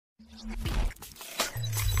ആൾക്ക്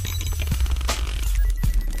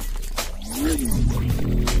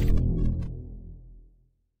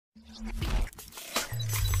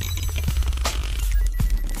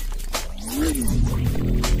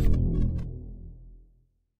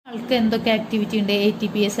എന്തൊക്കെ ആക്ടിവിറ്റി ഉണ്ട്?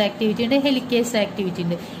 ATPase ആക്ടിവിറ്റി ഉണ്ട്, ഹെലിക്കേസ് ആക്ടിവിറ്റി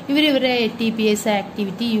ഉണ്ട്. ഇവരുടെ ATPase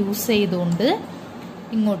ആക്ടിവിറ്റി യൂസ് ചെയ്തുകൊണ്ട്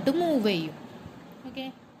ഇങ്ങോട്ട് മൂവ് ചെയ്യും. ഓക്കെ,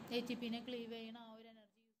 ATPനെ ക്ലീവ് ചെയ്യണ ആ ഒരു energy.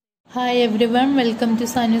 Hi everyone, welcome to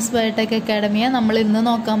Sanoos biotech academia. നമ്മൾ ഇന്ന്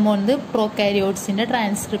നോക്കാൻ പോകുന്നത് പ്രോകാരിയോട്സിന്റെ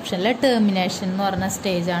ട്രാൻസ്ക്രിപ്ഷനിലെ ടെർമിനേഷൻ എന്ന് പറഞ്ഞ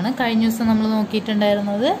സ്റ്റേജ് ആണ്. കഴിഞ്ഞ ദിവസം നമ്മൾ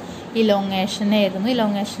നോക്കിയിട്ടുണ്ടായിരുന്നത് ഇലോങ്ങേഷൻ ആയിരുന്നു.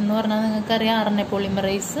 ഇലോങ്ങേഷൻ എന്ന് പറഞ്ഞാൽ നിങ്ങൾക്കറിയാം, RNA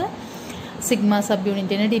polymerise sigma sub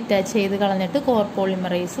യൂണിറ്റിനെ detach ചെയ്ത് കളഞ്ഞിട്ട് കോർ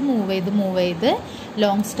പോളിമറൈസ് മൂവ് ചെയ്ത്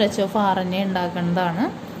ലോങ് സ്ട്രെച്ച് ഓഫ് RNA ഉണ്ടാക്കുന്നതാണ്.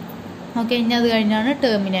 ഓക്കെ, ഇനി അത് കഴിഞ്ഞാണ്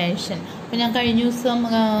ടെർമിനേഷൻ. അപ്പോൾ ഞാൻ കഴിഞ്ഞ ദിവസം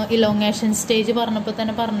ഇലോങ്ങേഷൻ സ്റ്റേജ് പറഞ്ഞപ്പോൾ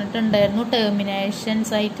തന്നെ പറഞ്ഞിട്ടുണ്ടായിരുന്നു,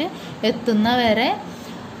 ടെർമിനേഷൻസ് ആയിട്ട് എത്തുന്ന വരെ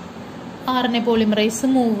RNA പോളിമറൈസ്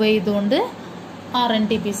മൂവ് ചെയ്തുകൊണ്ട്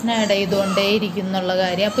RNTPസിനെ ആഡ് ചെയ്തുകൊണ്ടേ ഇരിക്കും എന്നുള്ള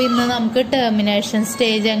കാര്യം. അപ്പോൾ ഇന്ന് നമുക്ക് ടെർമിനേഷൻ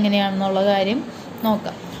സ്റ്റേജ് എങ്ങനെയാണെന്നുള്ള കാര്യം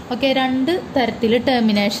നോക്കാം. ഓക്കെ, രണ്ട് തരത്തിൽ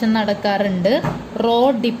ടെർമിനേഷൻ നടക്കാറുണ്ട്. Raw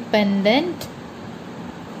dependent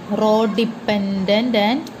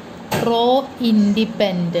and raw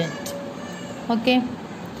independent. Okay,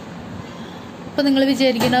 അപ്പോൾ നിങ്ങൾ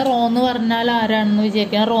വിചാരിക്കുന്ന റോ എന്ന് പറഞ്ഞാൽ ആരാണെന്ന്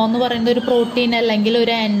വിചാരിക്കണം. റോ എന്ന് പറയുന്നത് ഒരു പ്രോട്ടീൻ അല്ലെങ്കിൽ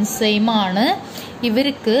ഒരു എൻസൈം ആണ്.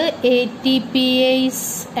 ഇവർക്ക് ATPase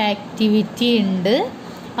ആക്ടിവിറ്റി ഉണ്ട്,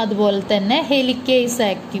 അതുപോലെ തന്നെ ഹെലിക്കേസ്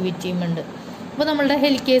ആക്ടിവിറ്റിയും ഉണ്ട്. അപ്പോൾ നമ്മളുടെ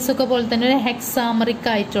ഹെലിക്കേസ് ഒക്കെ പോലെ തന്നെ ഒരു ഹെക്സാമറിക്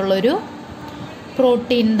ആയിട്ടുള്ളൊരു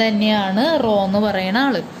പ്രോട്ടീൻ തന്നെയാണ് റോ എന്ന് പറയുന്ന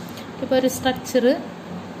ആള്. ഇപ്പോൾ ഒരു സ്ട്രക്ചർ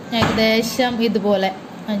ഏകദേശം ഇതുപോലെ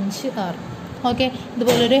 5, 6. ഓക്കെ,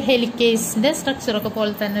 ഇതുപോലൊരു ഹെലിക്കേസിന്റെ സ്ട്രക്ചറൊക്കെ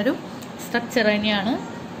പോലെ തന്നെ ഒരു സ്ട്രക്ചർ തന്നെയാണ്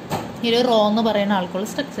ഈ ഒരു റോ എന്ന് പറയുന്ന ആൾക്കുള്ള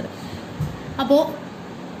സ്ട്രക്ചർ. അപ്പോൾ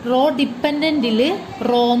റോ ഡിപ്പെൻഡന്റിൽ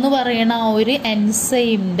റോ എന്ന് പറയുന്ന ആ ഒരു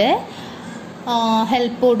എൻസൈമിന്റെ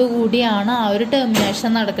ഹെൽപ്പോട് കൂടിയാണ് ആ ഒരു ടെർമിനേഷൻ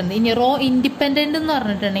നടക്കുന്നത്. ഇനി റോ ഇൻഡിപെൻഡന്റ് എന്ന്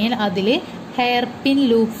പറഞ്ഞിട്ടുണ്ടെങ്കിൽ അതിൽ ഹെയർപിൻ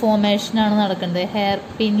ലൂപ്പ് ഫോർമേഷൻ ആണ് നടക്കുന്നത്.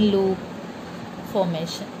 ഹെയർപിൻ ലൂപ്പ്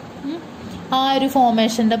ഫോർമേഷൻ, ആ ഒരു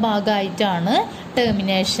ഫോർമേഷന്റെ ഭാഗമായിട്ടാണ്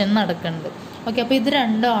ടെർമിനേഷൻ നടക്കുന്നത്. ഓക്കെ, അപ്പോൾ ഇത്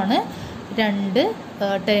രണ്ടാണ് രണ്ട്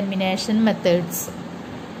ടെർമിനേഷൻ മെത്തേഡ്സ്.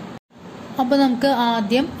 അപ്പോൾ നമുക്ക്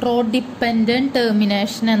ആദ്യം റോ ഡിപ്പെൻഡന്റ്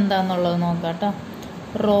ടെർമിനേഷൻ എന്താന്നുള്ളത് നോക്കാം കേട്ടോ.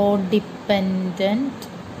 Raw dependent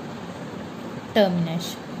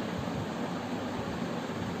termination.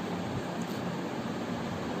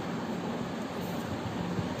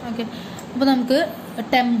 ഓക്കെ, അപ്പോൾ നമുക്ക്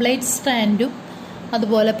ടെംപ്ലേറ്റ് സ്ട്രാൻഡും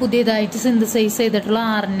അതുപോലെ പുതിയതായിട്ട് സിന്തസൈസ് ചെയ്തിട്ടുള്ള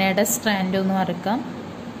RNAയുടെ സ്ട്രാൻഡും ഒന്ന് വരക്കാം.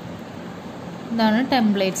 ഇതാണ്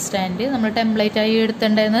ടെംപ്ലേറ്റ് സ്ട്രാൻഡ്. നമ്മൾ ടെംപ്ലേറ്റ് ആയി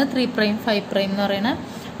എടുത്തിട്ടുണ്ടായിരുന്നത് 3', 5' എന്ന് പറയുന്ന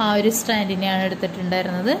ആ ഒരു സ്ട്രാൻഡിനെയാണ്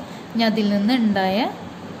എടുത്തിട്ടുണ്ടായിരുന്നത്. ഇനി അതിൽ നിന്ന് ഉണ്ടായ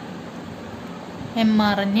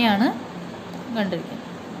mRNA ആണ് കണ്ടിരിക്കുന്നത്.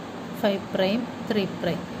 5',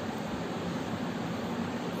 3'.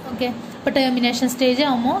 ഓക്കെ, ഇപ്പോൾ ടെർമിനേഷൻ സ്റ്റേജ്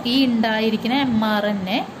ആകുമ്പോൾ ഈ ഉണ്ടായിരിക്കുന്ന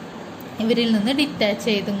mRNA ഇവരിൽ നിന്ന് ഡിറ്റാച്ച്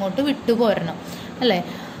ചെയ്ത് ഇങ്ങോട്ട് വിട്ടുപോരണം അല്ലേ.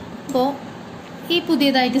 അപ്പോൾ ഈ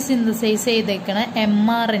പുതിയതായിട്ട് സിന്തസൈസ് ചെയ്തേക്കണ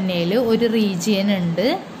mRNAയിൽ ഒരു റീജിയൻ ഉണ്ട്.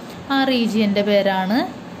 ആ റീജിയൻ്റെ പേരാണ്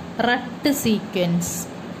റട്ട് സീക്വൻസ്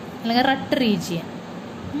അല്ലെങ്കിൽ റട്ട് റീജിയൻ.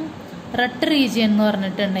 റട്ട് റീജിയൻ എന്ന്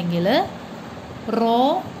പറഞ്ഞിട്ടുണ്ടെങ്കിൽ റോ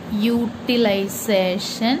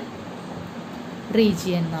യൂട്ടിലൈസേഷൻ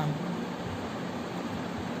റീജിയൻ എന്നാണ്.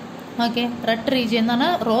 ഓക്കെ, റട്ട് റീജിയൻ എന്ന്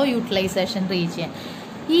പറഞ്ഞാൽ റോ യൂട്ടിലൈസേഷൻ റീജിയൻ.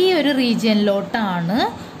 ഈ ഒരു റീജിയനിലോട്ടാണ്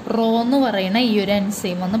റോ എന്ന് പറയുന്ന ഈ ഒരു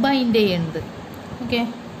എൻസൈം ഒന്ന് ബൈൻഡ് ചെയ്യുന്നത്. ഓക്കെ,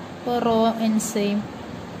 ഇപ്പോൾ റോ എൻസൈം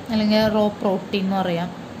അല്ലെങ്കിൽ റോ പ്രോട്ടീൻ എന്ന് പറയാം.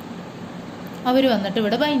 അവർ വന്നിട്ട്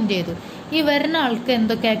ഇവിടെ ബൈൻഡ് ചെയ്തു. ഈ വരുന്ന ആൾക്ക്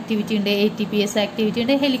എന്തൊക്കെ ആക്ടിവിറ്റി ഉണ്ട്? ATPase ആക്ടിവിറ്റി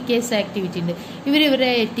ഉണ്ട്, ഹെലിക്കേസ് ആക്ടിവിറ്റി ഉണ്ട്. ഇവരുടെ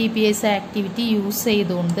ATPase ആക്ടിവിറ്റി യൂസ്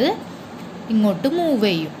ചെയ്തുകൊണ്ട് ഇങ്ങോട്ട് മൂവ്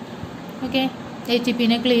ചെയ്യും. ഓക്കെ,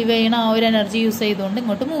 ATPനെ ക്ലീവ് ചെയ്യണ ആ ഒരു എനർജി യൂസ് ചെയ്തുകൊണ്ട്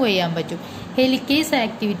ഇങ്ങോട്ട് മൂവ് ചെയ്യാൻ പറ്റും. ഹെലിക്കേസ്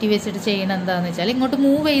ആക്ടിവിറ്റി വെച്ചിട്ട് ചെയ്യണം എന്താണെന്ന് വെച്ചാൽ, ഇങ്ങോട്ട്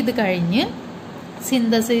മൂവ് ചെയ്ത് കഴിഞ്ഞ്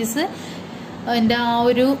സിന്തസൈസ് ആ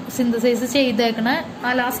ഒരു സിന്തസൈസ് ചെയ്തേക്കണ ആ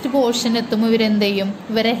ലാസ്റ്റ് പോർഷൻ എത്തുമ്പോൾ ഇവരെന്ത് ചെയ്യും?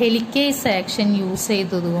 ഇവരെ ഹെലിക്കേസ് ആക്ഷൻ യൂസ്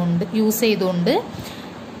ചെയ്തുകൊണ്ട്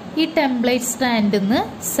ഈ ടെംപ്ലേറ്റ് സ്റ്റാൻഡിൽ നിന്ന്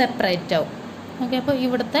സെപ്പറേറ്റ് ആവും. ഓക്കെ, അപ്പോൾ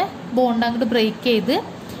ഇവിടുത്തെ ബോണ്ട് അങ്ങോട്ട് ബ്രേക്ക് ചെയ്ത്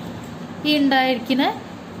ഈ ഉണ്ടായിരിക്കുന്ന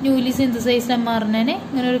ന്യൂലി സിന്തസൈസ്ഡ് mRNA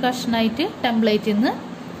ഇങ്ങനെ ഒരു കഷ്ണമായിട്ട് ടെംപ്ലേറ്റിൽ നിന്ന്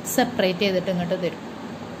സെപ്പറേറ്റ് ചെയ്തിട്ട് ഇങ്ങോട്ട് തരും.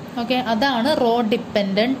 ഓക്കെ, അതാണ് റോ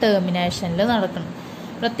ഡിപ്പെൻഡന്റ് ടെർമിനേഷനിൽ നടക്കുന്നത്.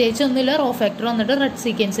 പ്രത്യേകിച്ച് ഒന്നുമില്ല, റോ ഫാക്ടർ വന്നിട്ട് റെഡ്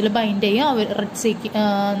സീക്വൻസിൽ ബൈൻഡ് ചെയ്യും.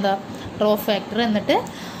 റോ ഫാക്ടർ എന്നിട്ട്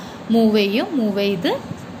മൂവ് ചെയ്ത്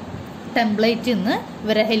ടെംപ്ലേറ്റിൽ നിന്ന്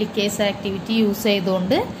ഇവരെ ഹെലിക്കേസ് ആക്ടിവിറ്റി യൂസ്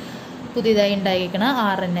ചെയ്തുകൊണ്ട് പുതിയതായി ഉണ്ടായിരിക്കുന്ന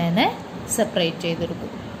RNAനെ സെപ്പറേറ്റ്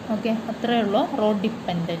ചെയ്തെടുക്കും. ഓക്കെ, അത്രയേ ഉള്ളൂ റോ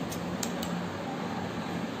ഡിപ്പെൻഡന്റ്.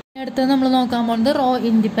 അടുത്തത് നമ്മൾ നോക്കാൻ പോകുന്നത് റോ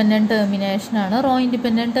ഇൻഡിപെൻഡൻറ്റ് ടെർമിനേഷൻ ആണ്. റോ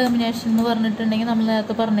ഇൻഡിപെൻഡൻറ്റ് ടെർമിനേഷൻ എന്ന് പറഞ്ഞിട്ടുണ്ടെങ്കിൽ നമ്മൾ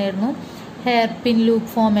നേരത്തെ പറഞ്ഞായിരുന്നു ഹെയർപിൻ ലൂപ്പ്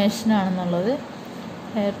ഫോർമേഷൻ ആണെന്നുള്ളത്.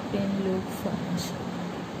 Hairpin loop formation.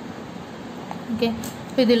 ഓക്കെ,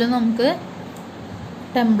 അപ്പോൾ ഇതിൽ നമുക്ക്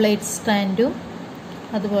ടെംപ്ലേറ്റ് സ്ട്രാൻഡും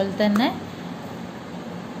അതുപോലെ തന്നെ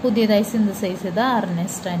പുതിയതായി സിന്തസൈസ് ചെയ്ത RNA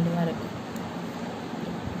സ്ട്രാൻഡും വരക്കും.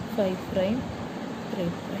 5 പ്രൈം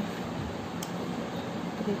 3 പ്രൈം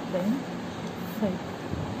 3 പ്രൈം 5.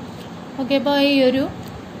 ഓക്കെ, അപ്പോൾ ഈ ഒരു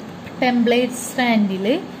ടെംപ്ലേറ്റ് സ്റ്റാൻഡിൽ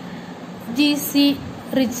GC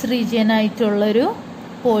റിച്ച് റീജിയൻ ആയിട്ടുള്ളൊരു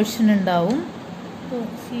പോർഷൻ ഉണ്ടാവും.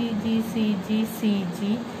 CG CG CG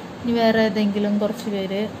ഇനി വേറെ ഏതെങ്കിലും കുറച്ച്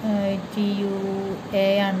പേര് TUA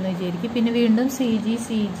ആണെന്ന് വിചാരിക്കും. പിന്നെ വീണ്ടും CG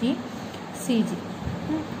CG CG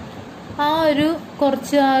ആ ഒരു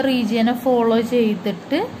കുറച്ച് ആ റീജിയനെ ഫോളോ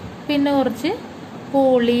ചെയ്തിട്ട് പിന്നെ കുറച്ച്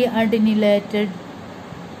പോളി അഡിനിലേറ്റഡ്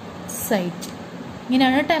സൈറ്റ്,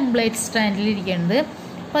 ഇങ്ങനെയാണ് ടെംപ്ലേറ്റ് സ്റ്റാൻഡിൽ ഇരിക്കുന്നത്.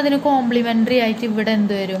 അപ്പം അതിന് കോംപ്ലിമെൻ്ററി ആയിട്ട് ഇവിടെ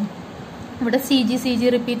എന്ത് വരും? ഇവിടെ CG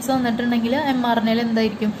റിപ്പീറ്റ്സ് വന്നിട്ടുണ്ടെങ്കിൽ mRNAയിൽ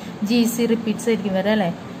എന്തായിരിക്കും? GC റിപ്പീറ്റ്സ് ആയിരിക്കും വരാം അല്ലേ?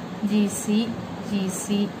 GC GC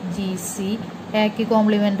GC. എക്ക്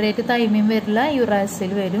കോംപ്ലിമെൻ്ററി ആയിട്ട് തൈമിൻ വരില്ല,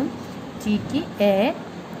 യുറാസിൽ വരും. Tick A.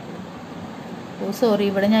 സോറി,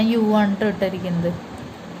 ഇവിടെ ഞാൻ U ആണ് ഇട്ടിരിക്കുന്നത്,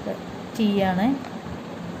 T ആണ്.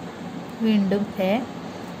 വീണ്ടും A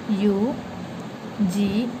U G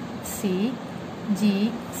C G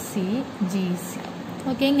C G C.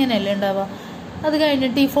 Okay, ഇങ്ങനെയല്ലേ ഉണ്ടാവുക. അത്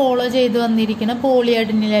കഴിഞ്ഞിട്ട് ഈ ഫോളോ ചെയ്ത് വന്നിരിക്കുന്ന പോളി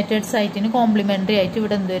അഡിനിലേറ്റഡ് സൈറ്റിന് കോംപ്ലിമെൻ്ററി ആയിട്ട്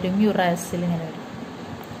ഇവിടെ എന്ത് വരും? യുറാസിൽ ഇങ്ങനെ വരും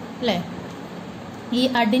അല്ലേ? ഈ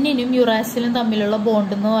അഡിനിനും യുറാസിലും തമ്മിലുള്ള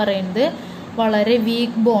ബോണ്ട് എന്ന് പറയുന്നത് വളരെ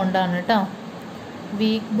വീക്ക് ബോണ്ടാണ് കേട്ടോ.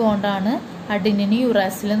 വീക്ക് ബോണ്ടാണ് അഡിനിനും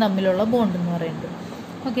യുറാസിലും തമ്മിലുള്ള ബോണ്ട് എന്ന് പറയുന്നത്.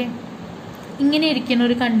 ഓക്കെ, ഇങ്ങനെ ഇരിക്കുന്ന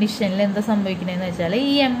ഒരു കണ്ടീഷനിൽ എന്താ സംഭവിക്കണതെന്ന് വെച്ചാൽ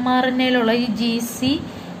ഈ mRNAയിലുള്ള ഈ GC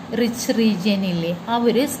റിച്ച് റീജിയൻ ഇല്ലേ,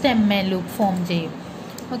 അവർ സ്റ്റെം ആൻഡ് ലൂപ്പ് ഫോം ചെയ്യും.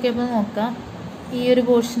 ഓക്കെ, അപ്പോൾ നോക്കാം. ഈ ഒരു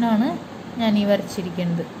പോർഷനാണ് ഞാൻ ഈ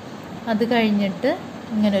വരച്ചിരിക്കുന്നത്. അത് കഴിഞ്ഞിട്ട്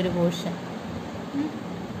ഇങ്ങനൊരു പോർഷൻ,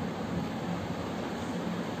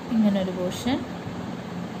 ഇങ്ങനൊരു പോർഷൻ,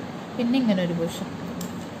 പിന്നെ ഇങ്ങനൊരു പോർഷൻ.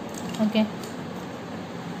 ഓക്കെ,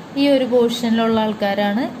 ഈ ഒരു പോർഷനിലുള്ള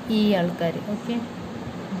ആൾക്കാരാണ് ഈ ആൾക്കാർ. Okay,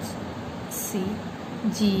 C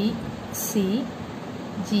G C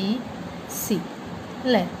G C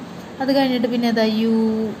അല്ലേ? അത് കഴിഞ്ഞിട്ട് പിന്നെ അതാ U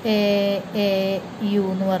A A U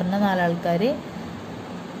എന്ന് പറഞ്ഞ 4 ആൾക്കാർ.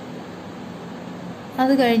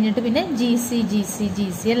 അത് കഴിഞ്ഞിട്ട് പിന്നെ GC GC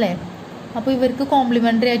GC അല്ലേ? അപ്പോൾ ഇവർക്ക്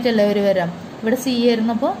കോംപ്ലിമെൻ്ററി ആയിട്ടല്ലേ ഇവർ വരാം. ഇവിടെ C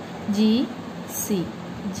ആയിരുന്നപ്പോൾ GC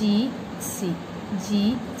GC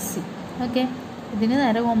GC. ഓക്കെ, ഇതിന്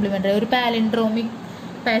നേരെ കോംപ്ലിമെൻ്ററി ഒരു പാലിൻഡ്രോമിക്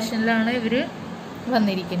പാഷനിലാണ് ഇവർ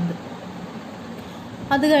വന്നിരിക്കുന്നത്.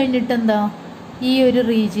 അത് കഴിഞ്ഞിട്ട് എന്താ, ഈ ഒരു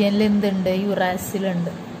റീജിയനിൽ എന്തുണ്ട്?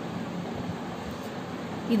 യുറാസിലുണ്ട്.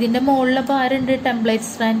 ഇതിൻ്റെ മുകളിലപ്പോൾ ആരുണ്ട്? ടെംപ്ലേറ്റ്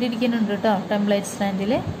സ്റ്റാൻഡ് ഇരിക്കുന്നുണ്ട് കേട്ടോ. ടെംപ്ലേറ്റ്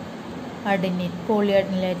സ്റ്റാൻഡിൽ അഡിനിൻ, പോളി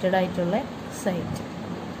അഡിനിലേറ്റഡ് ആയിട്ടുള്ള സൈറ്റ്.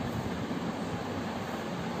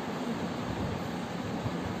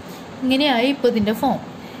 ഇങ്ങനെയായി ഇപ്പോൾ ഇതിൻ്റെ ഫോം.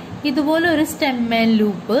 ഇതുപോലെ ഒരു stem and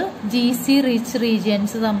loop GC rich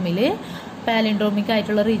regions തമ്മിൽ, പാലിൻഡ്രോമിക്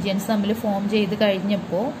ആയിട്ടുള്ള റീജിയൻസ് തമ്മിൽ ഫോം ചെയ്ത്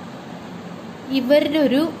കഴിഞ്ഞപ്പോൾ ഇവരുടെ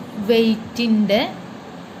ഒരു വെയ്റ്റിൻ്റെ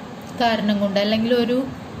കാരണം കൊണ്ട്, അല്ലെങ്കിൽ ഒരു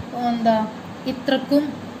എന്താ ഇത്രക്കും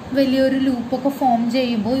വലിയൊരു ലൂപ്പൊക്കെ ഫോം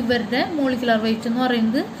ചെയ്യുമ്പോൾ ഇവരുടെ മോളിക്കുലർ വെയിറ്റ് എന്ന്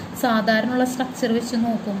പറയുന്നത് സാധാരണയുള്ള സ്ട്രക്ചർ വെച്ച്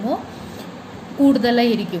നോക്കുമ്പോൾ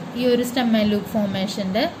കൂടുതലായിരിക്കും ഈ ഒരു സ്റ്റെം ആൻഡ് ലൂപ്പ്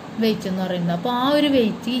ഫോർമേഷൻ്റെ വെയിറ്റ് എന്ന് പറയുന്നത്. അപ്പോൾ ആ ഒരു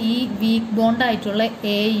വെയിറ്റ് ഈ വീക്ക് ബോണ്ട് ആയിട്ടുള്ള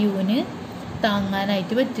AUന്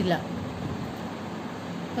താങ്ങാനായിട്ട് പറ്റില്ല.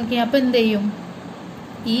 ഓക്കെ, അപ്പോൾ എന്ത് ചെയ്യും?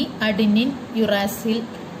 ഈ അഡിനിൻ യുറാസിൽ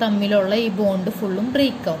തമ്മിലുള്ള ഈ ബോണ്ട് ഫുള്ളും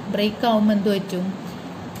ബ്രേക്ക് ആവും. ബ്രേക്ക് ആവുമ്പോൾ എന്ത് പറ്റും?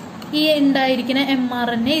 ഈ ഉണ്ടായിരിക്കുന്ന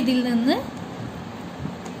mRNA ഇതിൽ നിന്ന്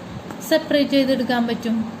സെപ്പറേറ്റ് ചെയ്തെടുക്കാൻ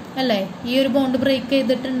പറ്റും അല്ലേ? ഈ ഒരു ബോണ്ട് ബ്രേക്ക്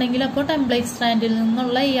ചെയ്തിട്ടുണ്ടെങ്കിൽ അപ്പോൾ ടെംപ്ലേറ്റ് സ്റ്റാൻഡിൽ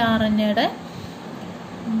നിന്നുള്ള ഈ RNAയുടെ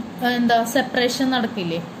എന്താ സെപ്പറേഷൻ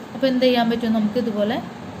നടക്കില്ലേ? അപ്പോൾ എന്ത് ചെയ്യാൻ പറ്റും? നമുക്ക് ഇതുപോലെ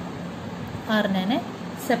RNAനെ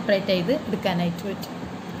സെപ്പറേറ്റ് ചെയ്ത് എടുക്കാനായിട്ട് പറ്റും.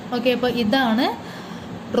 ഓക്കെ, അപ്പോൾ ഇതാണ്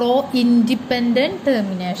റോ ഇൻഡിപെൻഡൻറ്റ്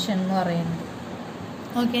ടെർമിനേഷൻ എന്ന് പറയുന്നത്.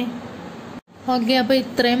 ഓക്കെ, അപ്പോൾ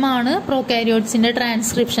ഇത്രയുമാണ് പ്രോകാരിയോട്സിൻ്റെ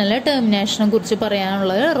ട്രാൻസ്ക്രിപ്ഷനിലെ ടെർമിനേഷനെ കുറിച്ച്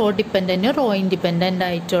പറയാനുള്ളത്. റോ ഡിപ്പെൻഡൻറ്റും റോ ഇൻഡിപെൻഡൻ്റ്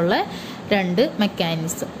ആയിട്ടുള്ള 2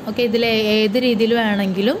 മെക്കാനിസം. ഓക്കെ, ഇതിൽ ഏത് രീതിയിൽ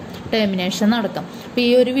വേണമെങ്കിലും ടെർമിനേഷൻ നടക്കാം. അപ്പോൾ ഈ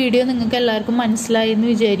ഒരു വീഡിയോ നിങ്ങൾക്ക് എല്ലാവർക്കും മനസ്സിലായി എന്ന്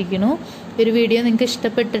വിചാരിക്കുന്നു. ഒരു വീഡിയോ നിങ്ങൾക്ക്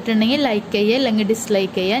ഇഷ്ടപ്പെട്ടിട്ടുണ്ടെങ്കിൽ ലൈക്ക് ചെയ്യുക, അല്ലെങ്കിൽ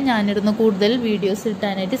ഡിസ്ലൈക്ക് ചെയ്യുക. ഞാനിടുന്ന കൂടുതൽ വീഡിയോസ്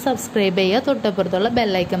കിട്ടാനായിട്ട് സബ്സ്ക്രൈബ് ചെയ്യുക, തൊട്ടപ്പുറത്തുള്ള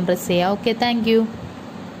ബെല്ലൈക്കൺ പ്രസ് ചെയ്യുക. Okay, thank you.